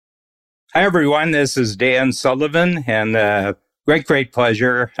Hi, everyone. This is Dan Sullivan, and great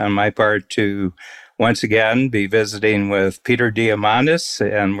pleasure on my part to once again be visiting with Peter Diamandis,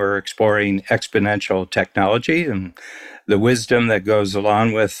 and we're exploring exponential technology and the wisdom that goes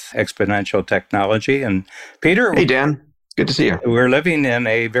along with exponential technology. And Peter, Hey, Dan. Good to see you. we're living in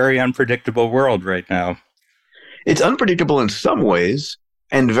a very unpredictable world right now. It's unpredictable in some ways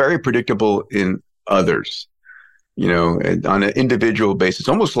and very predictable in others. On an individual basis,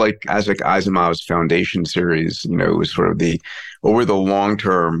 almost like Isaac Asimov's Foundation series, it was sort of the over the long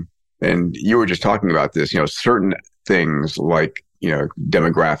term. And you were just talking about this, certain things like,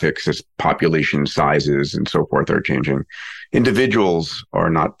 demographics, as population sizes and so forth are changing. Individuals are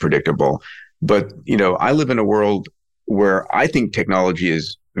not predictable. But, I live in a world where I think technology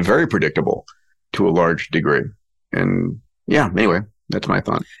is very predictable to a large degree. And yeah, anyway, that's my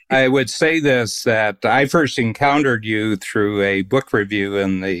thought. I would say this, that I first encountered you through a book review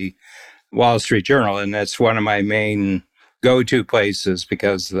in the Wall Street Journal, and that's one of my main go-to places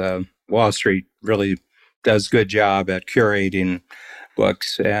because the Wall Street really does a good job at curating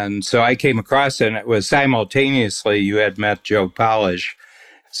books. And so I came across it, and it was simultaneously you had met Joe Polish.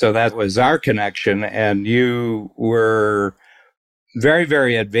 So that was our connection, and you were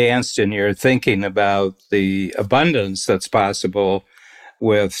very advanced in your thinking about the abundance that's possible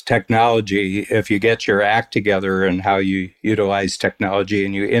with technology if you get your act together and how you utilize technology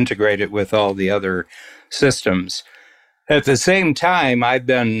and you integrate it with all the other systems. At the same time, I've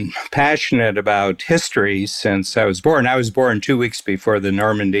been passionate about history since I was born. I was born 2 weeks before the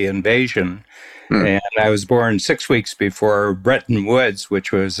Normandy invasion, and I was born 6 weeks before Bretton Woods,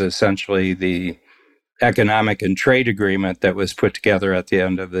 which was essentially the economic and trade agreement that was put together at the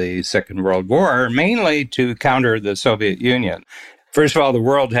end of the Second World War, mainly to counter the Soviet Union. First of all, the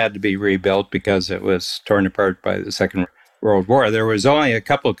world had to be rebuilt because it was torn apart by the Second World War. There was only a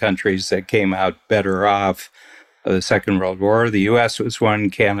couple of countries that came out better off of the Second World War. The U.S. was one,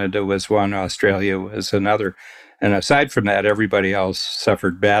 Canada was one, Australia was another. And aside from that, everybody else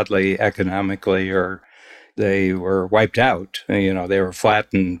suffered badly economically, or they were wiped out. They were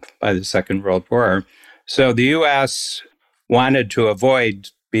flattened by the Second World War. So the U.S. wanted to avoid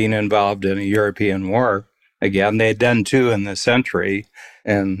being involved in a European war. Again, they had done two in this century,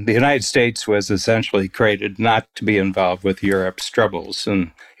 and the United States was essentially created not to be involved with Europe's troubles.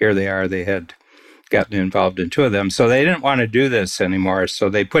 And here they are, they had gotten involved in two of them. So they didn't want to do this anymore. So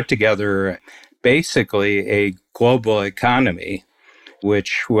they put together basically a global economy,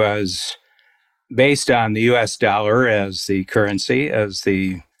 which was based on the U.S. dollar as the currency, as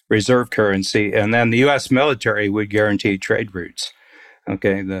the reserve currency, and then the U.S. military would guarantee trade routes.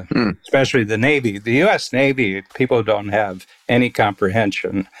 Okay, especially the Navy. The U.S. Navy, people don't have any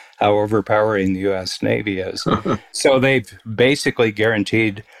comprehension how overpowering the U.S. Navy is. So they've basically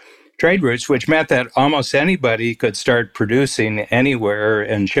guaranteed trade routes, which meant that almost anybody could start producing anywhere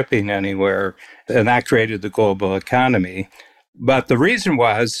and shipping anywhere, and that created the global economy. But the reason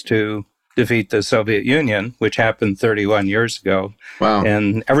was to defeat the Soviet Union, which happened 31 years ago. Wow.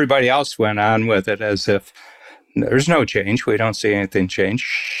 And everybody else went on with it as if there's no change. We don't see anything change.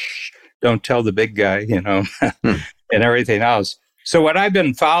 Shh, don't tell the big guy, and everything else. So what I've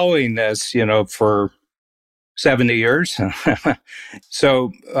been following this, for 70 years.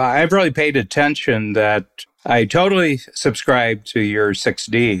 So I've really paid attention that I totally subscribe to your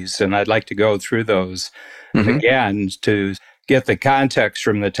 6Ds, and I'd like to go through those again to get the context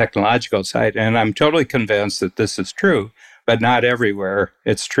from the technological side. And I'm totally convinced that this is true, but not everywhere.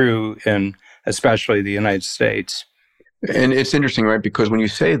 It's true in especially the United States. And it's interesting, right? Because when you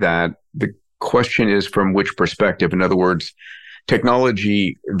say that, the question is from which perspective? In other words,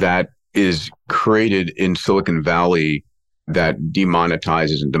 technology that is created in Silicon Valley that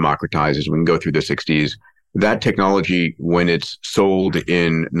demonetizes and democratizes, we can go through the 60s, that technology, when it's sold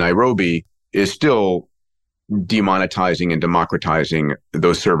in Nairobi, is still demonetizing and democratizing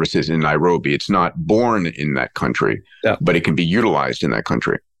those services in Nairobi. It's not born in that country, but it can be utilized in that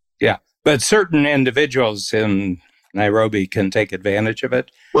country. Yeah. But certain individuals in Nairobi can take advantage of it,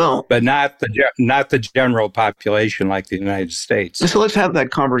 but not the general population like the United States. So let's have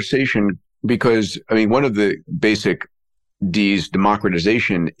that conversation because, one of the basic D's,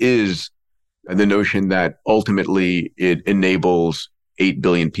 democratization, is the notion that ultimately it enables 8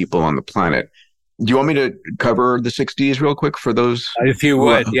 billion people on the planet. Do you want me to cover the 6Ds real quick for those? If you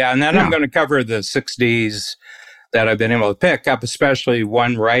would, yeah. And then I'm going to cover the 6Ds that I've been able to pick up, especially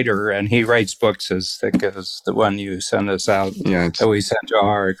one writer, and he writes books as thick as the one you send us out, that we send to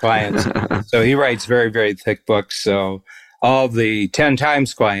our clients. So he writes very thick books. So all the 10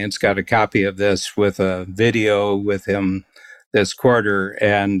 Times clients got a copy of this with a video with him this quarter.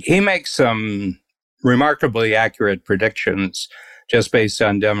 And he makes some remarkably accurate predictions just based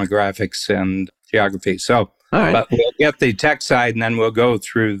on demographics and geography. So, All right. but we'll get the tech side and then we'll go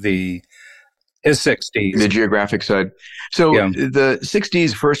through his 60s. The geographic side. So Yeah. the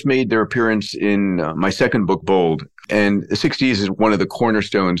 60s first made their appearance in my second book, Bold. And the 60s is one of the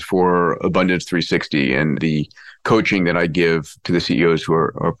cornerstones for Abundance 360 and the coaching that I give to the CEOs who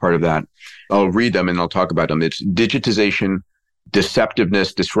are part of that. I'll read them and I'll talk about them. It's digitization,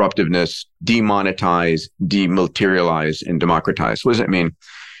 deceptiveness, disruptiveness, demonetize, dematerialize, and democratize. What does that mean?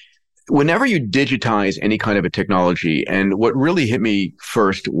 Whenever you digitize any kind of a technology, and what really hit me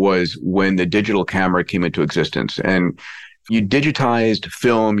first was when the digital camera came into existence, and you digitized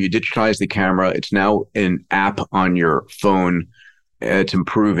film, you digitized the camera. It's now an app on your phone. It's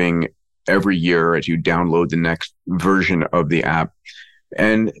improving every year as you download the next version of the app.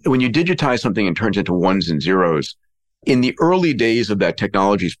 And when you digitize something, it turns into ones and zeros. In the early days of that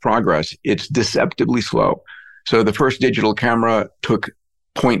technology's progress, it's deceptively slow. So the first digital camera took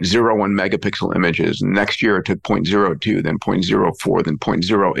 0.01 megapixel images. Next year, it took 0.02, then 0.04, then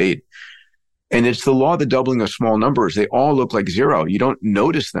 0.08. And it's the law of the doubling of small numbers. They all look like zero. You don't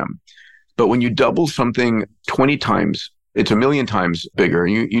notice them. But when you double something 20 times, it's a million times bigger.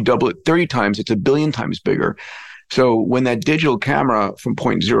 You double it 30 times, it's a billion times bigger. So when that digital camera from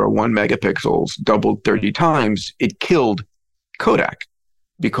 0.01 megapixels doubled 30 times, it killed Kodak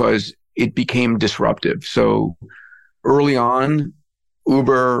because it became disruptive. So early on,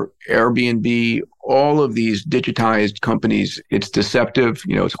 Uber, Airbnb, all of these digitized companies, it's deceptive.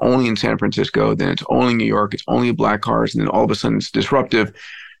 It's only in San Francisco, then it's only New York, it's only black cars, and then all of a sudden it's disruptive.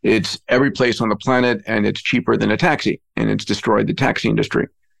 It's every place on the planet, and it's cheaper than a taxi, and it's destroyed the taxi industry.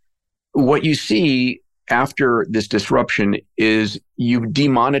 What you see after this disruption is you've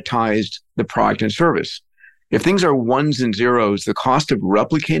demonetized the product and service. If things are ones and zeros, the cost of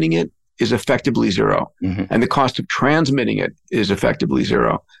replicating it is effectively zero. Mm-hmm. And the cost of transmitting it is effectively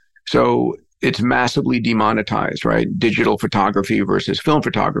zero. So it's massively demonetized, right? Digital photography versus film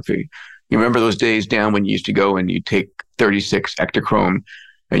photography. You remember those days, Dan, when you used to go and you take 36 Ektachrome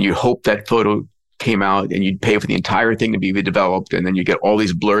and you hope that photo came out and you'd pay for the entire thing to be developed, and then you get all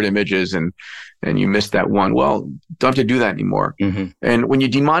these blurred images and you miss that one. Well, don't have to do that anymore. Mm-hmm. And when you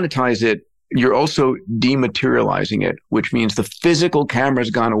demonetize it, you're also dematerializing it, which means the physical camera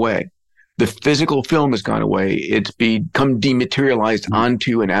has gone away. The physical film has gone away. It's become dematerialized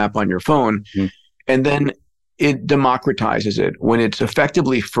onto an app on your phone. And then it democratizes it. When it's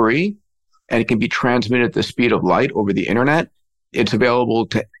effectively free and it can be transmitted at the speed of light over the internet, it's available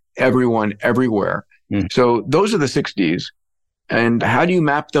to everyone, everywhere. So those are the 6 Ds. And how do you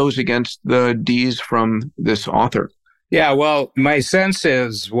map those against the Ds from this author? Yeah, well, my sense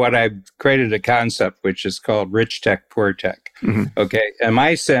is I've created a concept which is called rich tech, poor tech. Mm-hmm. Okay. And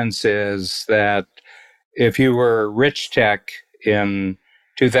my sense is that if you were rich tech in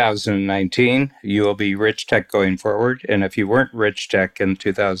 2019, you will be rich tech going forward. And if you weren't rich tech in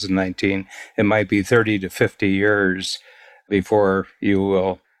 2019, it might be 30 to 50 years before you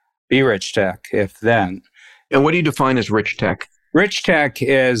will be rich tech, if then. And what do you define as rich tech? Rich tech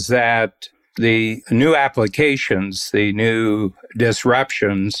is that the new applications, the new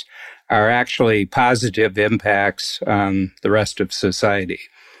disruptions are actually positive impacts on the rest of society.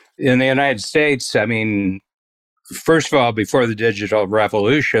 In the United States, I mean, first of all, before the digital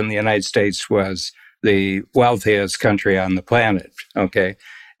revolution, the United States was the wealthiest country on the planet, okay?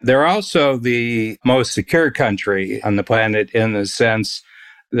 They're also the most secure country on the planet in the sense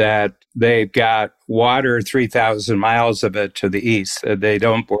that they've got water 3,000 miles of it to the east. They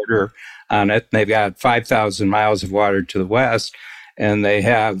don't border on it. They've got 5,000 miles of water to the west, and they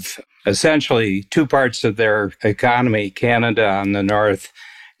have essentially two parts of their economy, Canada on the north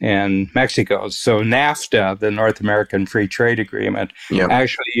and Mexico. So NAFTA, the North American Free Trade Agreement,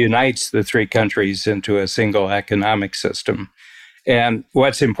 actually unites the three countries into a single economic system. And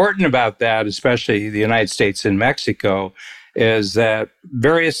what's important about that, especially the United States and Mexico, is that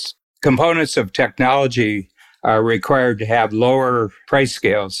various components of technology are required to have lower price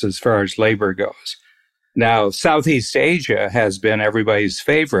scales as far as labor goes. Now, Southeast Asia has been everybody's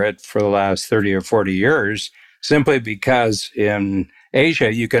favorite for the last 30 or 40 years, simply because in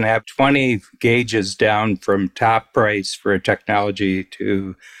Asia, you can have 20 gauges down from top price for a technology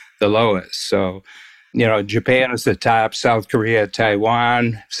to the lowest. So, Japan is the top, South Korea,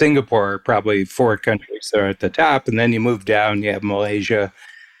 Taiwan, Singapore, probably four countries that are at the top. And then you move down, you have Malaysia,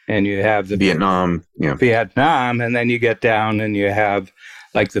 and you have the Vietnam, and then you get down and you have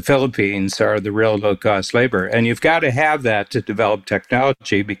like the Philippines are the real low-cost labor. And you've got to have that to develop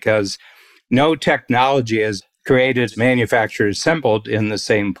technology because no technology is created, manufactured, assembled in the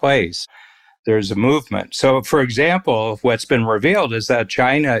same place. There's a movement. So, for example, what's been revealed is that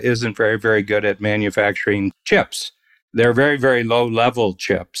China isn't very, very good at manufacturing chips. They're very, very low-level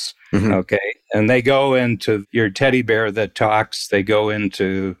chips, okay? And they go into your teddy bear that talks. They go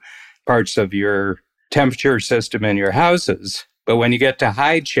into parts of your temperature system in your houses. But when you get to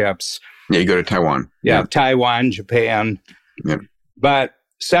high chips... Yeah, you go to Taiwan. Yeah, Taiwan, Japan. Yeah. But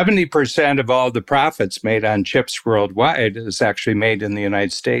 70% of all the profits made on chips worldwide is actually made in the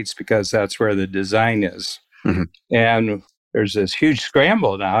United States because that's where the design is. And there's this huge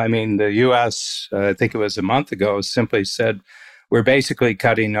scramble now. I mean, the U.S., I think it was a month ago, simply said, we're basically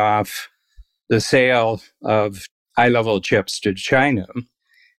cutting off the sale of high-level chips to China.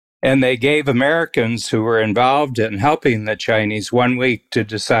 And they gave Americans who were involved in helping the Chinese 1 week to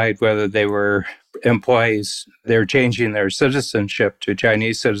decide whether they were employees, they're changing their citizenship to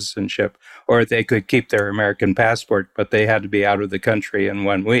Chinese citizenship, or they could keep their American passport, but they had to be out of the country in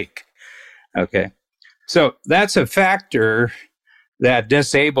 1 week. Okay. So that's a factor that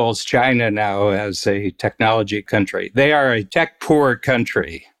disables China now as a technology country. They are a tech-poor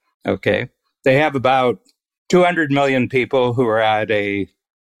country. Okay. They have about 200 million people who are at a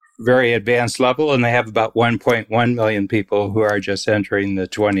very advanced level, and they have about 1.1 million people who are just entering the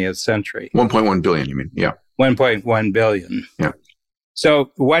 20th century. 1.1 billion, you mean? Yeah. 1.1 billion. Yeah.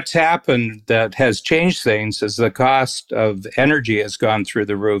 So what's happened that has changed things is the cost of energy has gone through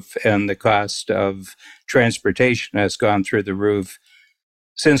the roof, and the cost of transportation has gone through the roof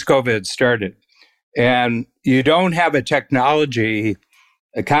since COVID started. And you don't have a technology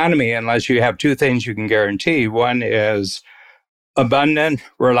economy unless you have two things you can guarantee. One is abundant,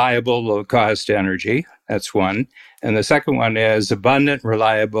 reliable, low-cost energy. That's one. And the second one is abundant,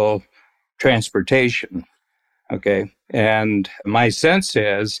 reliable transportation. Okay. And my sense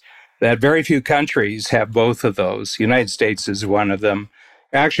is that very few countries have both of those. The United States is one of them.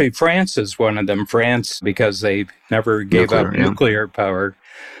 Actually, France is one of them. France, because they never gave up nuclear power,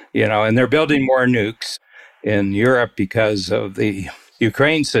 and they're building more nukes. In Europe, because of the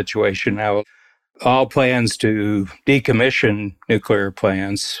Ukraine situation now, all plans to decommission nuclear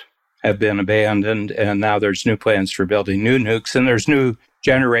plants have been abandoned, and now there's new plans for building new nukes, and there's new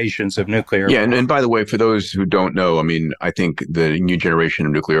generations of nuclear. Yeah, and by the way, for those who don't know, I mean, I think the new generation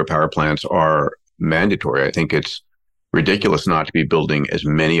of nuclear power plants are mandatory. I think it's ridiculous not to be building as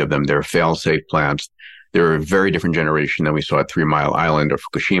many of them. They're fail-safe plants. They're a very different generation than we saw at 3 Mile Island or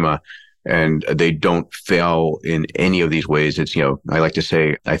Fukushima. And they don't fail in any of these ways. It's, I like to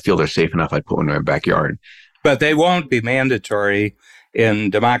say, I feel they're safe enough, I'd put one in my backyard. But they won't be mandatory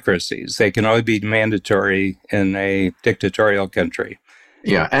in democracies. They can only be mandatory in a dictatorial country.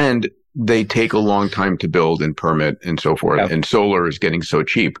 Yeah, and they take a long time to build and permit and so forth. Yep. And solar is getting so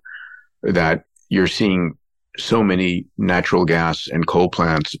cheap that you're seeing so many natural gas and coal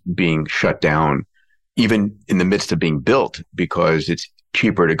plants being shut down, even in the midst of being built, because it's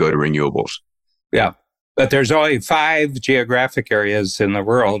cheaper to go to renewables. Yeah. But there's only 5 geographic areas in the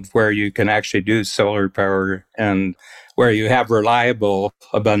world where you can actually do solar power and where you have reliable,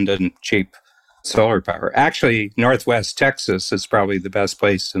 abundant, cheap solar power. Actually, Northwest Texas is probably the best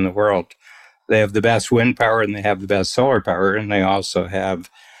place in the world. They have the best wind power and they have the best solar power, and they also have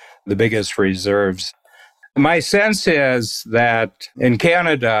the biggest reserves. My sense is that in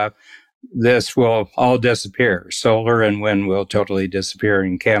Canada, this will all disappear. Solar and wind will totally disappear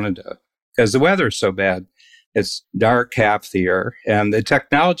in Canada because the weather's so bad. It's dark half the year, and the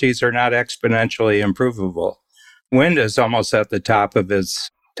technologies are not exponentially improvable. Wind is almost at the top of its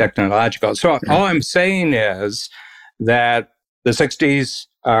technological. So all I'm saying is that the 60s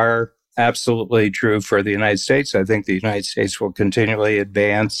are absolutely true for the United States. I think the United States will continually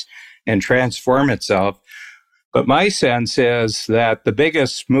advance and transform itself. But my sense is that the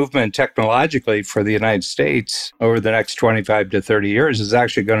biggest movement technologically for the United States over the next 25 to 30 years is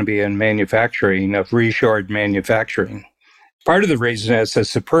actually going to be in manufacturing, of reshored manufacturing. Part of the reason is a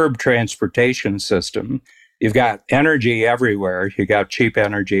superb transportation system. You've got energy everywhere. You got cheap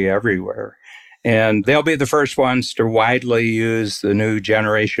energy everywhere. And they'll be the first ones to widely use the new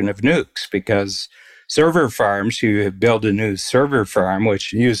generation of nukes because server farms, you build a new server farm,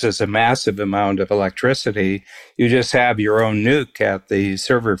 which uses a massive amount of electricity. You just have your own nuke at the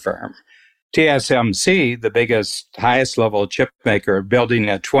server farm. TSMC, the biggest, highest level chip maker, building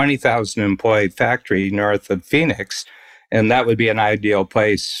a 20,000 employee factory north of Phoenix. And that would be an ideal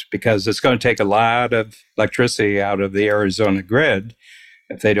place because it's going to take a lot of electricity out of the Arizona grid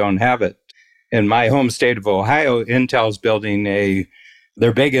if they don't have it. In my home state of Ohio, Intel's building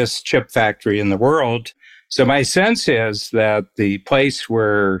their biggest chip factory in the world, So my sense is that the place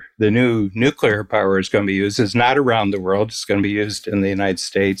where the new nuclear power is going to be used is not around the world. It's going to be used in the United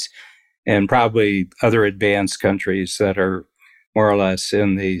States and probably other advanced countries that are more or less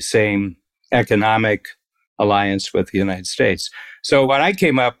in the same economic alliance with the United States. So what I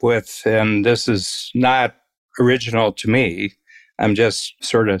came up with, and this is not original to me, I'm just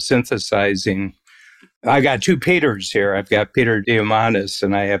sort of synthesizing. I got two Peters here. I've got Peter Diamandis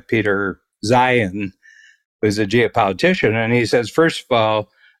and I have Peter Zeihan, who's a geopolitician. And he says, first of all,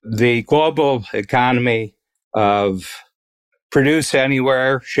 the global economy of produce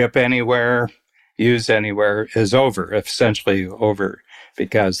anywhere, ship anywhere, use anywhere is over, essentially over,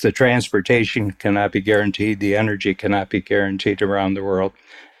 because the transportation cannot be guaranteed, the energy cannot be guaranteed around the world.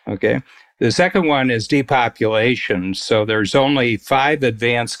 Okay. The second one is depopulation. So there's only 5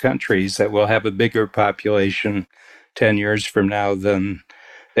 advanced countries that will have a bigger population 10 years from now than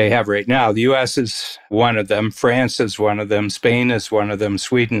they have right now. The US is one of them. France is one of them. Spain is one of them.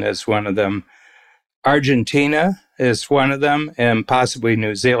 Sweden is one of them. Argentina is one of them, and possibly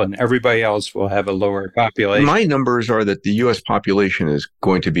New Zealand. Everybody else will have a lower population. My numbers are that the U.S. population is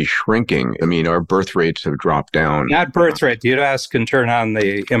going to be shrinking. I mean, our birth rates have dropped down. Not birth rate. The U.S. can turn on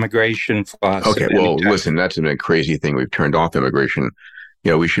the immigration faucet. Okay, well, listen, that's a crazy thing. We've turned off immigration.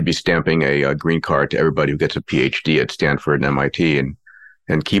 We should be stamping a green card to everybody who gets a PhD at Stanford and MIT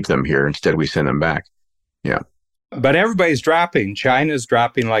and keep them here. Instead, we send them back. Yeah. But everybody's dropping. China's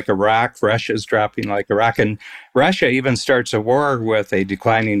dropping like a rock. Russia's dropping like a rock. And Russia even starts a war with a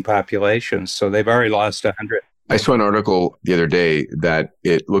declining population. So they've already lost 100. I saw an article the other day that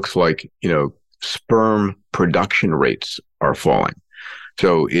it looks like, sperm production rates are falling.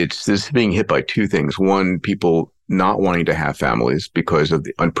 So this is being hit by 2 things. One, people not wanting to have families because of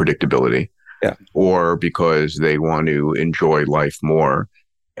the unpredictability, or because they want to enjoy life more.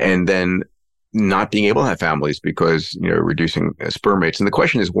 And then not being able to have families because, reducing sperm rates. And the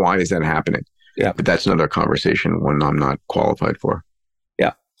question is, why is that happening? Yeah. But that's another conversation, one I'm not qualified for.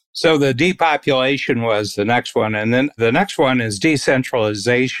 Yeah. So the depopulation was the next one. And then the next one is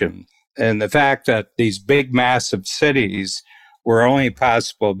decentralization. And the fact that these big, massive cities were only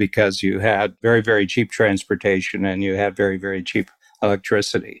possible because you had very, very cheap transportation and you had very, very cheap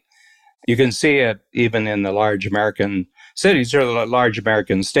electricity. You can see it even in the large American cities or the large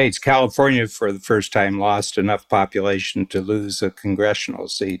American states. California, for the first time, lost enough population to lose a congressional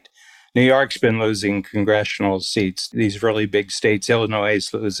seat. New York's been losing congressional seats. These really big states, Illinois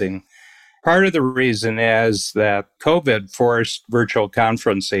is losing. Part of the reason is that COVID forced virtual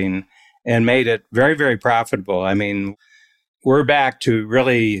conferencing and made it very, very profitable. I mean, we're back to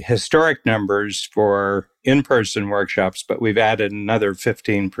really historic numbers for in-person workshops, but we've added another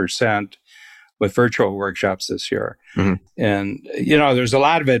 15% with virtual workshops this year. Mm-hmm. And, there's a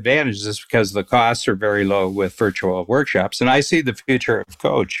lot of advantages because the costs are very low with virtual workshops. And I see the future of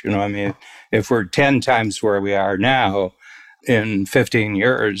Coach. If we're 10 times where we are now in 15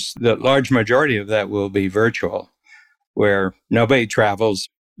 years, the large majority of that will be virtual, where nobody travels.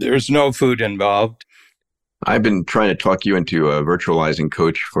 There's no food involved. I've been trying to talk you into virtualizing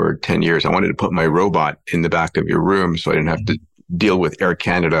Coach for 10 years. I wanted to put my robot in the back of your room so I didn't have to deal with Air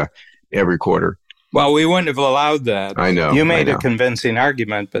Canada every quarter. Well, we wouldn't have allowed that. I know. You made a convincing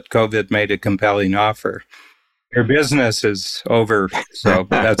argument, but COVID made a compelling offer. Your business is over, so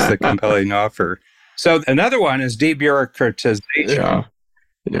that's the compelling offer. So another one is debureaucratization.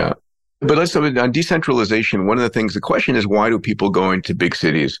 Yeah. But let's talk about decentralization. One of the things, the question is, why do people go into big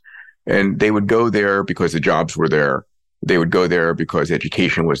cities? And they would go there because the jobs were there. They would go there because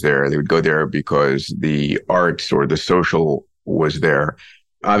education was there. They would go there because the arts or the social was there.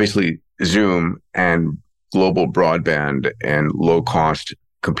 Obviously, Zoom and global broadband and low-cost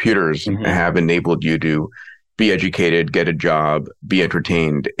computers have enabled you to be educated, get a job, be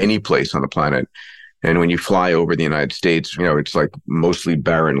entertained any place on the planet. And when you fly over the United States, it's like mostly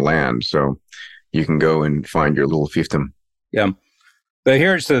barren land. So you can go and find your little fiefdom. Yeah. But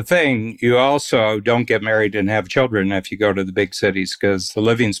here's the thing. You also don't get married and have children if you go to the big cities because the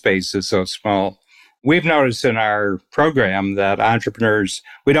living space is so small. We've noticed in our program that entrepreneurs,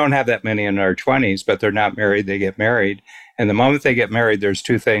 we don't have that many in our 20s, but they're not married, they get married. And the moment they get married, there's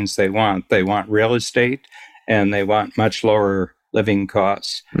 2 things they want. They want real estate and they want much lower living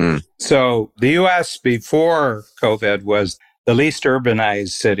costs. So the U.S. before COVID was the least urbanized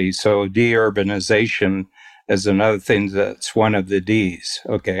city. So deurbanization is another thing that's one of the Ds.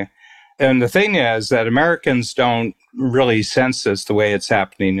 Okay. And the thing is that Americans don't really sense this the way it's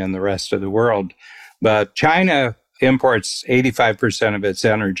happening in the rest of the world. But China imports 85% of its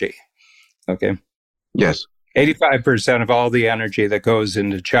energy. Okay. Yes. 85% of all the energy that goes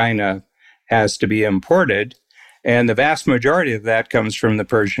into China has to be imported. And the vast majority of that comes from the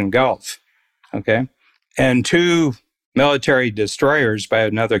Persian Gulf. Okay. And 2 military destroyers by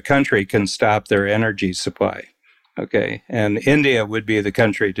another country can stop their energy supply. Okay. And India would be the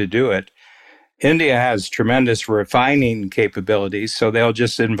country to do it. India has tremendous refining capabilities, so they'll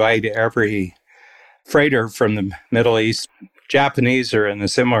just invite every freighter from the Middle East. Japanese are in a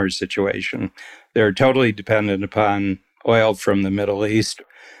similar situation. They're totally dependent upon oil from the Middle East.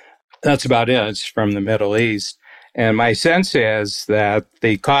 That's about it. It's from the Middle East. And my sense is that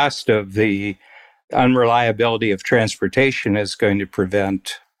the cost of the unreliability of transportation is going to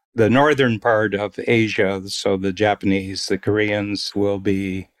prevent the northern part of Asia, so the Japanese, the Koreans, will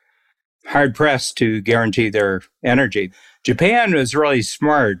be hard-pressed to guarantee their energy. Japan was really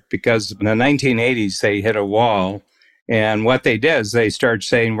smart because in the 1980s, they hit a wall. And what they did is they started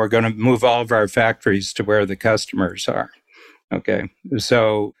saying, we're going to move all of our factories to where the customers are. Okay.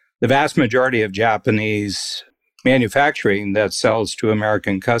 So the vast majority of Japanese manufacturing that sells to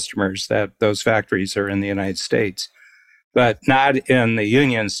American customers, that those factories are in the United States, but not in the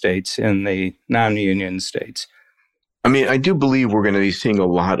Union states, in the non-Union states. I mean, I do believe we're going to be seeing a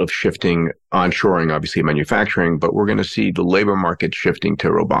lot of shifting, onshoring, obviously manufacturing, but we're going to see the labor market shifting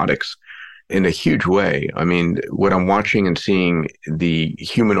to robotics in a huge way. I mean, what I'm watching and seeing, the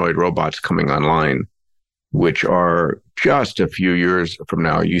humanoid robots coming online, which are just a few years from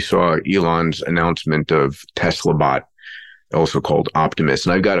now. You saw Elon's announcement of Tesla Bot, also called Optimus.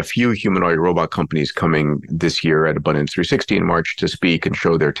 And I've got a few humanoid robot companies coming this year at Abundance 360 in March to speak and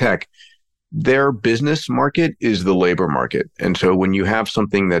show their tech. Their business market is the labor market. And so when you have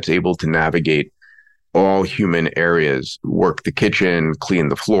something that's able to navigate all human areas, work the kitchen, clean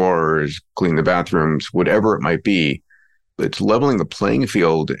the floors, clean the bathrooms, whatever it might be, it's leveling the playing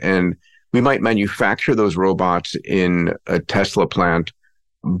field. And we might manufacture those robots in a Tesla plant,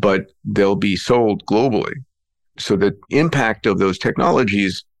 but they'll be sold globally. So the impact of those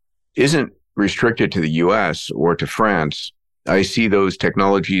technologies isn't restricted to the US or to France. I see those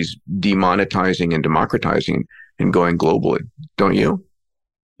technologies demonetizing and democratizing and going globally. Don't you?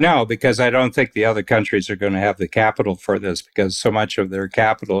 No, because I don't think the other countries are going to have the capital for this, because so much of their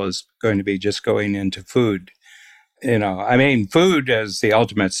capital is going to be just going into food. You know, I mean, food is the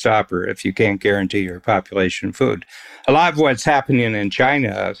ultimate stopper if you can't guarantee your population food. A lot of what's happening in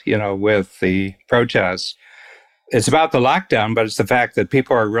China, you know, with the protests, it's about the lockdown, but it's the fact that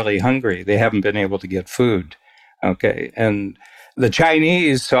people are really hungry. They haven't been able to get food. Okay. And the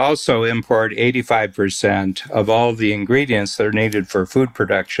Chinese also import 85% of all the ingredients that are needed for food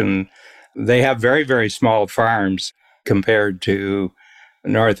production. They have very, very small farms compared to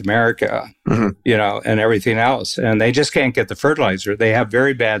North America, you know, and everything else. And they just can't get the fertilizer. They have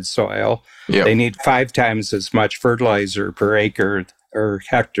very bad soil. Yep. They need 5 times as much fertilizer per acre or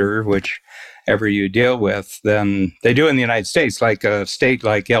hectare, whichever you deal with, than they do in the United States. Like a state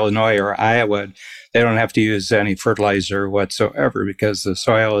like Illinois or Iowa, they don't have to use any fertilizer whatsoever because the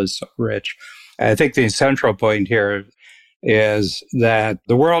soil is so rich. I think the central point here is that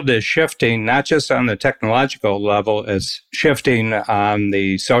the world is shifting, not just on the technological level, it's shifting on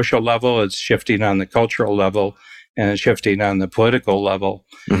the social level, it's shifting on the cultural level, and it's shifting on the political level.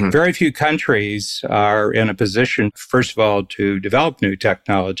 Very few countries are in a position, first of all, to develop new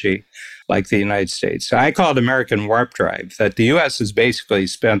technology like the United States. I call it American warp drive, that the U.S. has basically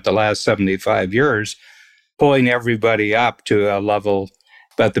spent the last 75 years pulling everybody up to a level.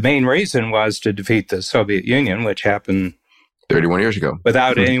 But the main reason was to defeat the Soviet Union, which happened 31 years ago.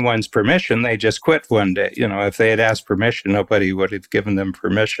 Without anyone's permission. They just quit one day. You know, if they had asked permission, nobody would have given them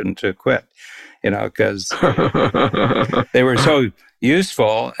permission to quit, you know, because they were so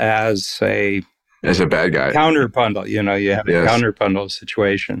useful as a bad guy. Counterbundle, you know, you have a counterbundle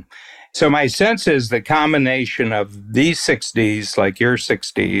situation. So my sense is the combination of these 6Ds, like your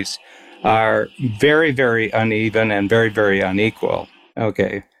 6Ds, are very, very uneven and very, very unequal.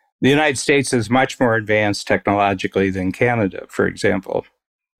 Okay. The United States is much more advanced technologically than Canada, for example.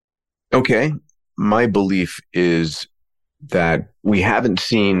 Okay. My belief is that we haven't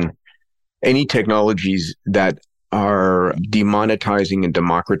seen any technologies that are demonetizing and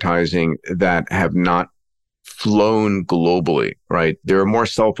democratizing that have not flown globally, right? There are more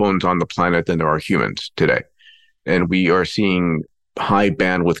cell phones on the planet than there are humans today. And we are seeing high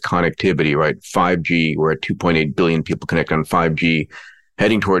bandwidth connectivity, right? 5G, we're at 2.8 billion people connect on 5G.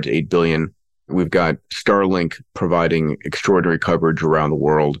 Heading towards 8 billion. We've got Starlink providing extraordinary coverage around the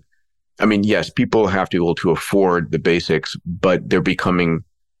world. I mean, yes, people have to be able to afford the basics, but they're becoming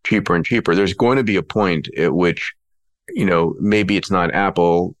cheaper and cheaper. There's going to be a point at which, you know, maybe it's not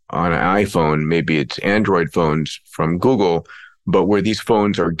Apple on an iPhone, maybe it's Android phones from Google, but where these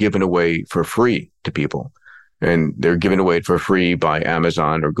phones are given away for free to people. And they're given away for free by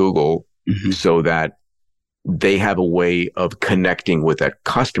Amazon or Google so that they have a way of connecting with that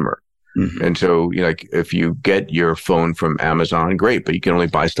customer. And so, like, if you get your phone from Amazon, great, but you can only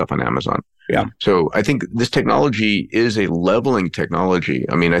buy stuff on Amazon. Yeah. So I think this technology is a leveling technology.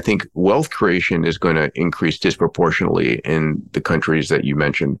 I mean, I think wealth creation is going to increase disproportionately in the countries that you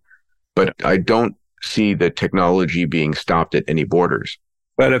mentioned, but I don't see the technology being stopped at any borders.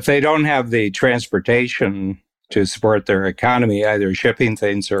 But if they don't have the transportation to support their economy, either shipping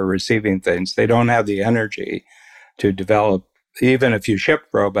things or receiving things, they don't have the energy to develop. Even if you ship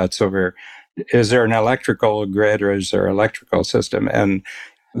robots over, is there an electrical grid or is there an electrical system? And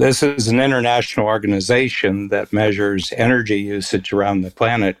this is an international organization that measures energy usage around the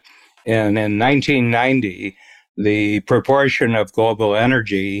planet. And in 1990, the proportion of global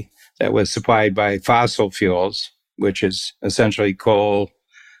energy that was supplied by fossil fuels, which is essentially coal,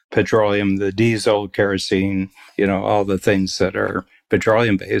 petroleum, the diesel, kerosene, all the things that are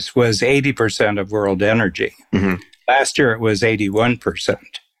petroleum-based, was 80% of world energy. Last year, it was 81%.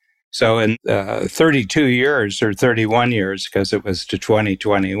 So in 32 years or 31 years, because it was to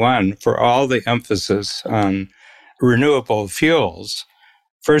 2021, for all the emphasis on renewable fuels,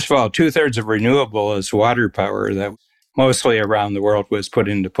 first of all, 2/3 of renewable is water power that mostly around the world was put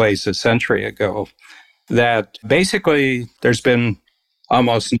into place a century ago, that basically there's been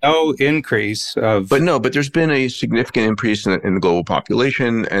almost no increase of... But there's been a significant increase in the global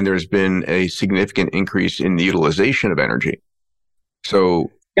population, and there's been a significant increase in the utilization of energy. So...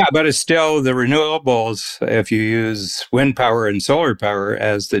 Yeah, but it's still the renewables. If you use wind power and solar power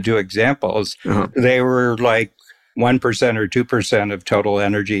as the two examples, they were like 1% or 2% of total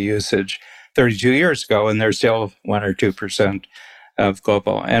energy usage 32 years ago, and they're still 1 or 2% of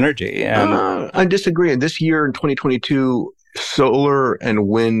global energy. And I disagree. This year in 2022, solar and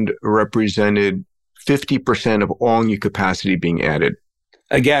wind represented 50% of all new capacity being added.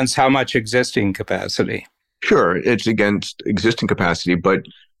 Against how much existing capacity? Sure, it's against existing capacity, but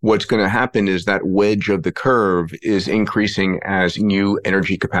what's going to happen is that wedge of the curve is increasing as new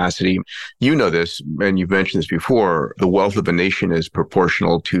energy capacity. You know this, and you've mentioned this before, the wealth of a nation is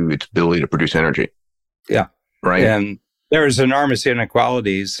proportional to its ability to produce energy. Yeah. Right? And there's enormous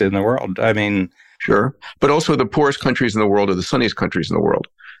inequalities in the world. I mean... Sure. But also the poorest countries in the world are the sunniest countries in the world,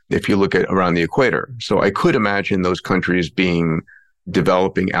 if you look at around the equator. So I could imagine those countries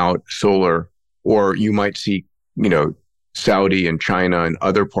developing out solar, or you might see, Saudi and China and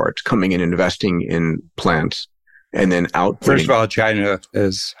other parts coming in, investing in plants, and then outputting. First of all, China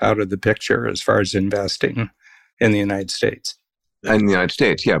is out of the picture as far as investing in the United States. In the United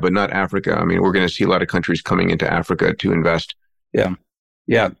States, yeah, but not Africa. I mean, we're going to see a lot of countries coming into Africa to invest. Yeah.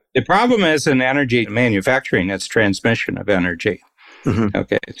 Yeah. The problem is in energy manufacturing, it's transmission of energy.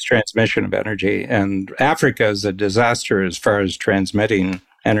 Okay. It's transmission of energy. And Africa is a disaster as far as transmitting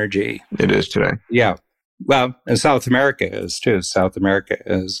energy. It is today. Yeah. Well, and South America is too. South America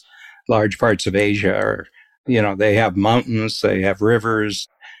is large parts of Asia are, they have mountains, they have rivers,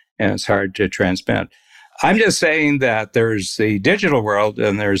 and it's hard to transmit. I'm just saying that there's the digital world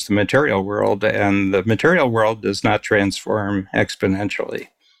and there's the material world, and the material world does not transform exponentially.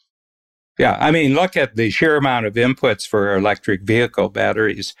 Yeah, I mean, look at the sheer amount of inputs for electric vehicle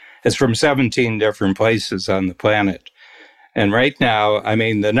batteries. It's from 17 different places on the planet. And right now, I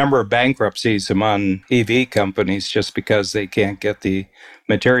mean, the number of bankruptcies among EV companies just because they can't get the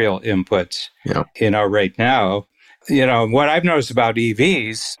material inputs, right now. What I've noticed about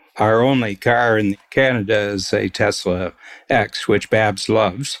EVs, our only car in Canada is a Tesla X, which Babs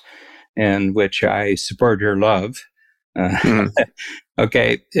loves, and which I support her love.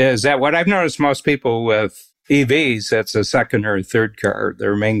 Okay, is that what I've noticed? Most people with EVs, that's a second or third car.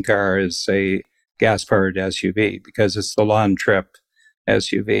 Their main car is a gas-powered SUV because it's the long trip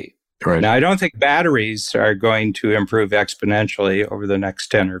SUV. Right. Now, I don't think batteries are going to improve exponentially over the next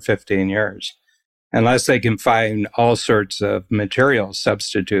 10 or 15 years, unless they can find all sorts of material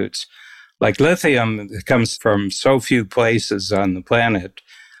substitutes. Like lithium comes from so few places on the planet,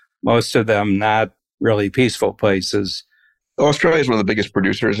 most of them not really peaceful places. Australia is one of the biggest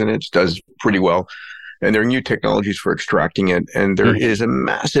producers, and it does pretty well. And there are new technologies for extracting it. And there is a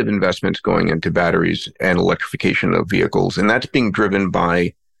massive investment going into batteries and electrification of vehicles. And that's being driven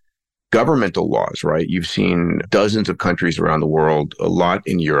by governmental laws, right? You've seen dozens of countries around the world, a lot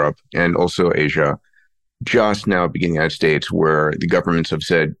in Europe and also Asia, just now beginning in the United States, where the governments have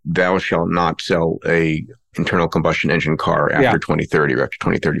said, thou shalt not sell a internal combustion engine car after 2030 or after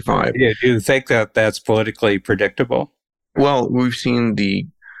 2035. Do you think that that's politically predictable? Well, we've seen the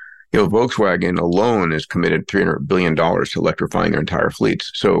Volkswagen alone is committed $300 billion to electrifying their entire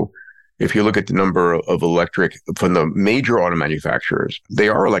fleets. So if you look at the number of electric from the major auto manufacturers, they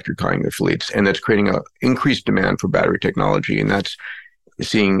are electrifying their fleets, and that's creating an increased demand for battery technology. And that's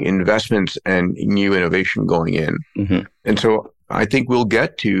seeing investments and new innovation going in. Mm-hmm. And so I think we'll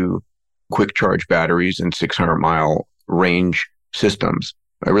get to quick charge batteries and 600-mile range systems.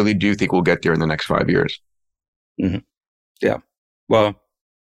 I really do think we'll get there in the next 5 years. Mm-hmm. Yeah. Well,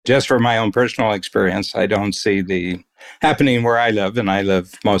 just from my own personal experience, I don't see the happening where I live, and I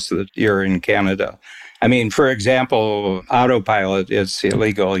live most of the year in Canada. I mean, for example, autopilot is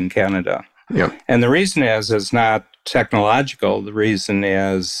illegal in Canada. Yeah. And the reason is it's not technological. The reason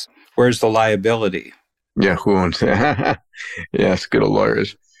is, where's the liability? Yeah, who owns that? Yes, good old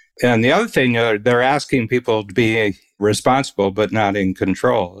lawyers. And the other thing, they're asking people to be responsible, but not in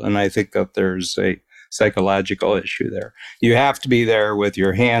control. And I think that there's a psychological issue there. You have to be there with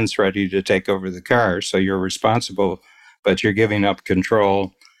your hands ready to take over the car. So you're responsible, but you're giving up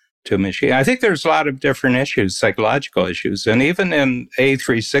control to a machine. I think there's a lot of different issues, psychological issues. And even in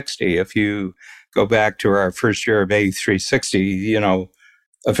A360, if you go back to our first year of A360,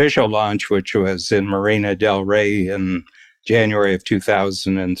 official launch, which was in Marina del Rey in January of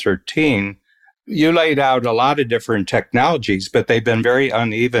 2013, you laid out a lot of different technologies, but they've been very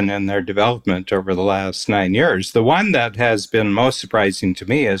uneven in their development over the last 9 years. The one that has been most surprising to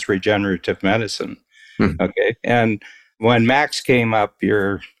me is regenerative medicine. Okay. And when Max came up,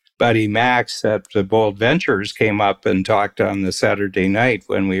 your buddy Max at the Bold Ventures came up and talked on the Saturday night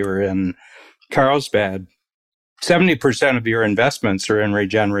when we were in Carlsbad. 70% of your investments are in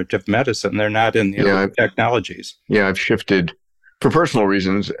regenerative medicine. They're not in the other technologies. Yeah, I've shifted for personal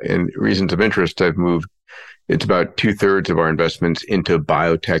reasons and reasons of interest. I've moved. It's about 2/3 of our investments into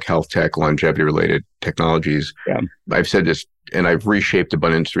biotech, health tech, longevity-related technologies. Yeah. I've said this, and I've reshaped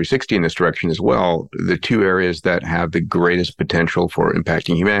Abundance 360 in this direction as well. The two areas that have the greatest potential for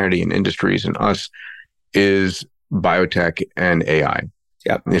impacting humanity and industries and us is biotech and AI.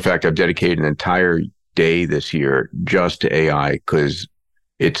 Yeah. In fact, I've dedicated an entire day this year just to AI because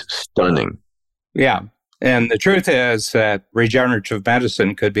it's stunning. Yeah. And the truth is that regenerative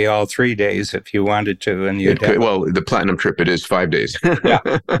medicine could be all 3 days if you wanted to. And the platinum trip, it is 5 days.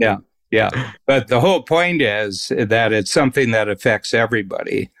 Yeah. But the whole point is that it's something that affects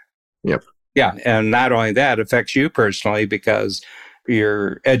everybody. Yep. Yeah. And not only that, it affects you personally because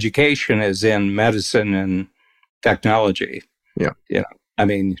your education is in medicine and technology. Yeah. I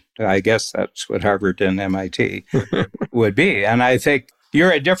mean, I guess that's what Harvard and MIT would be. And I think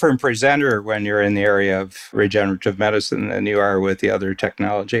you're a different presenter when you're in the area of regenerative medicine than you are with the other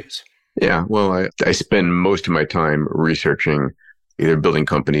technologies. Yeah, well, I spend most of my time researching either building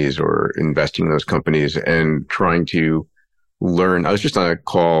companies or investing in those companies and trying to learn. I was just on a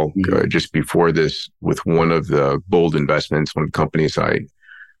call just before this with one of the Bold investments, one of the companies I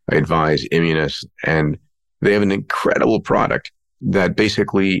advise, Immunis, and they have an incredible product that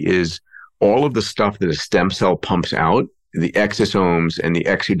basically is all of the stuff that a stem cell pumps out, the exosomes and the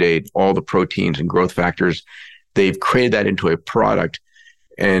exudate, all the proteins and growth factors. They've created that into a product,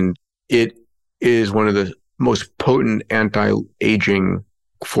 and it is one of the most potent anti-aging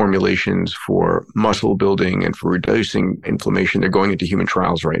formulations for muscle building and for reducing inflammation. They're going into human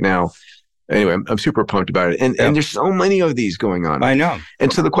trials right now. Anyway, I'm super pumped about it. And there's so many of these going on. I know.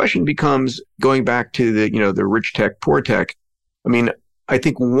 And so the question becomes, going back to the rich tech, poor tech, I mean, I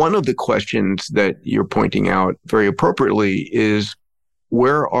think one of the questions that you're pointing out very appropriately is,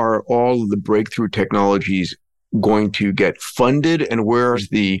 where are all of the breakthrough technologies going to get funded, and where's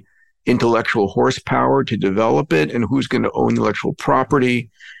the intellectual horsepower to develop it, and who's going to own intellectual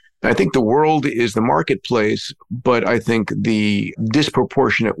property? I think the world is the marketplace, but I think the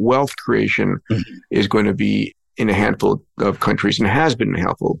disproportionate wealth creation is going to be in a handful of countries, and has been in a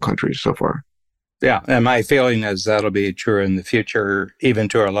handful of countries so far. Yeah, and my feeling is that'll be true in the future, even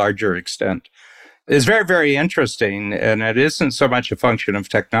to a larger extent. It's very, very interesting, and it isn't so much a function of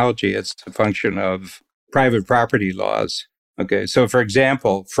technology, it's a function of private property laws. Okay, so for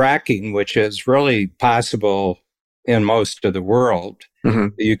example, fracking, which is really possible in most of the world,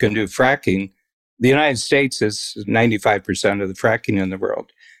 you can do fracking. The United States is 95% of the fracking in the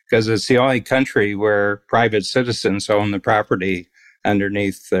world because it's the only country where private citizens own the property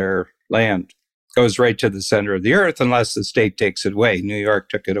underneath their land. Goes right to the center of the earth unless the state takes it away. New York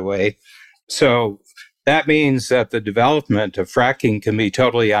took it away. So that means that the development of fracking can be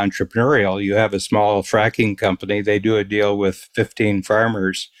totally entrepreneurial. You have a small fracking company. They do a deal with 15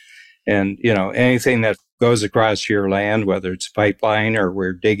 farmers. And, anything that goes across your land, whether it's a pipeline or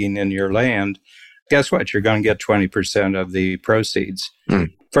we're digging in your land, guess what? You're going to get 20% of the proceeds.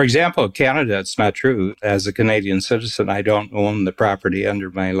 For example, Canada, it's not true. As a Canadian citizen, I don't own the property under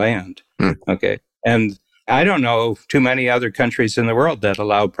my land. Okay. And I don't know too many other countries in the world that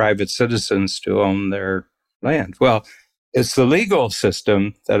allow private citizens to own their land. Well, it's the legal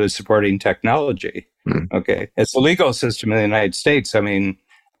system that is supporting technology. Okay. It's the legal system in the United States. I mean,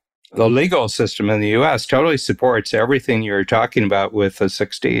 the legal system in the U.S. totally supports everything you're talking about with the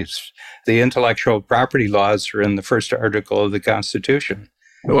 60s. The intellectual property laws are in the first article of the Constitution.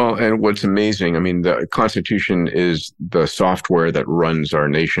 Well, and what's amazing, I mean, the Constitution is the software that runs our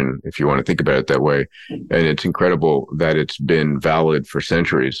nation, if you want to think about it that way. And it's incredible that it's been valid for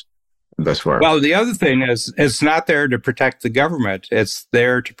centuries thus far. Well, the other thing is, it's not there to protect the government. It's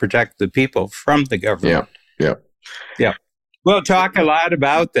there to protect the people from the government. Yeah. We'll talk a lot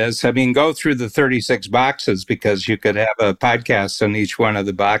about this. I mean, go through the 36 boxes because you could have a podcast on each one of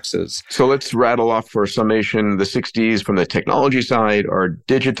the boxes. So let's rattle off for summation. The 60s from the technology side are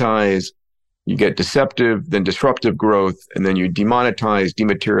digitize, you get deceptive, then disruptive growth, and then you demonetize,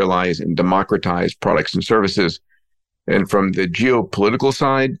 dematerialize, and democratize products and services. And from the geopolitical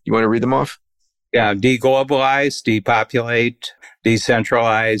side, you want to read them off? Yeah, deglobalize, depopulate,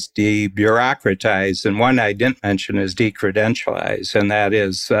 decentralize, debureaucratize. And one I didn't mention is decredentialize. And that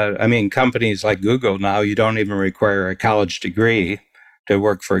is, companies like Google now, you don't even require a college degree to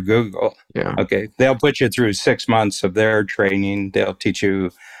work for Google. Yeah. Okay. They'll put you through 6 months of their training. They'll teach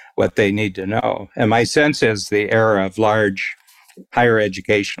you what they need to know. And my sense is the era of large higher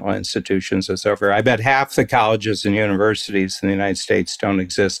educational institutions is over. I bet half the colleges and universities in the United States don't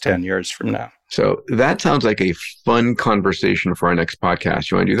exist 10 years from now. So that sounds like a fun conversation for our next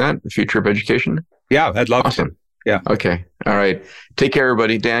podcast. You want to do that? The future of education? Yeah, I'd love to. Yeah. Okay. All right. Take care,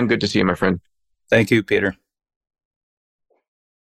 everybody. Dan, good to see you, my friend. Thank you, Peter.